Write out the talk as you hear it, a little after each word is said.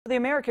The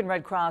American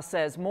Red Cross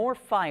says more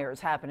fires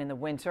happen in the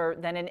winter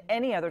than in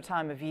any other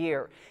time of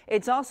year.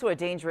 It's also a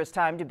dangerous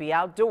time to be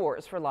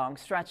outdoors for long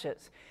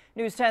stretches.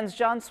 News 10's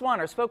John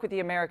Swanner spoke with the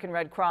American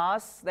Red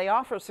Cross. They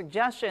offer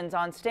suggestions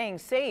on staying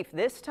safe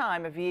this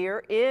time of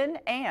year in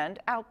and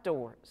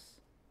outdoors.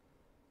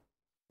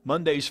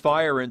 Monday's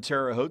fire in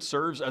Terre Haute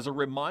serves as a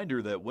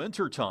reminder that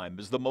wintertime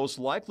is the most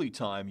likely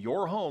time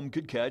your home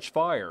could catch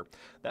fire.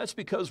 That's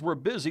because we're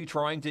busy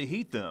trying to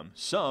heat them,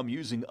 some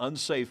using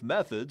unsafe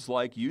methods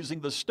like using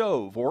the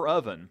stove or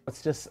oven.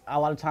 It's just a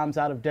lot of times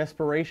out of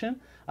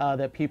desperation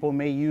that people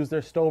may use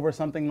their stove or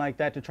something like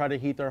that to try to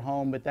heat their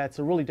home, but that's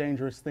a really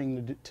dangerous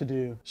thing to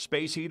do.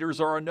 Space heaters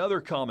are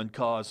another common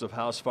cause of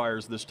house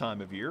fires this time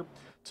of year.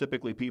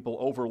 Typically, people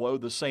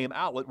overload the same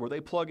outlet where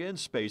they plug in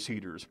space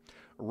heaters.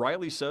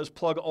 Riley says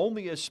plug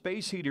only a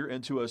space heater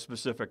into a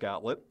specific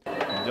outlet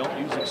and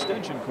don't use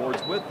extension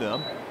cords with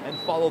them, and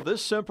follow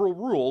this simple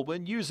rule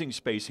when using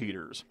space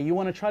heaters. You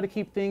want to try to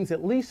keep things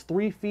at least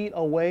 3 feet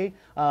away.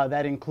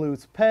 That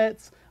includes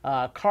pets,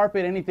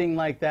 carpet, anything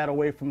like that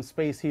away from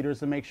space heaters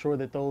to make sure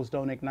that those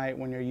don't ignite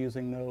when you're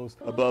using those.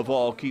 Above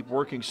all, keep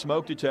working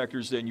smoke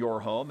detectors in your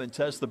home and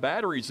test the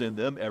batteries in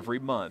them every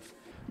month.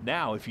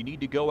 Now, if you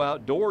need to go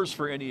outdoors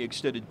for any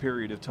extended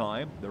period of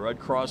time, the Red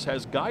Cross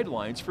has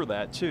guidelines for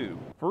that too.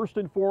 First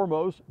and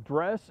foremost,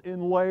 dress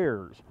in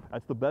layers.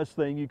 That's the best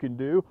thing you can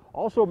do.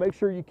 Also, make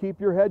sure you keep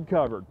your head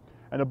covered.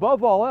 And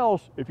above all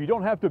else, if you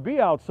don't have to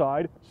be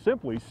outside,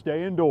 simply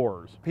stay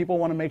indoors. People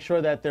want to make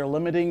sure that they're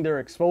limiting their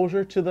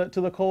exposure to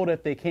the cold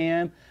if they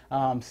can.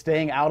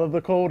 Staying out of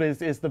the cold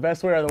is the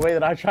best way, or the way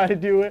that I try to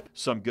do it.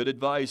 Some good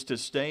advice to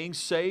staying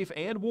safe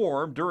and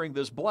warm during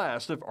this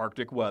blast of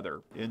Arctic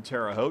weather. In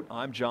Terre Haute,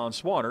 I'm John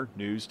Swanner,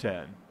 News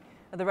 10.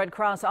 The Red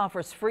Cross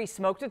offers free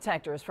smoke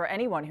detectors for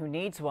anyone who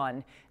needs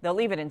one. They'll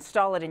even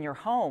install it in your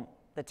home.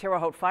 The Terre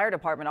Haute Fire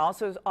Department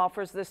also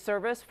offers this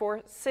service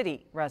for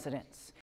city residents.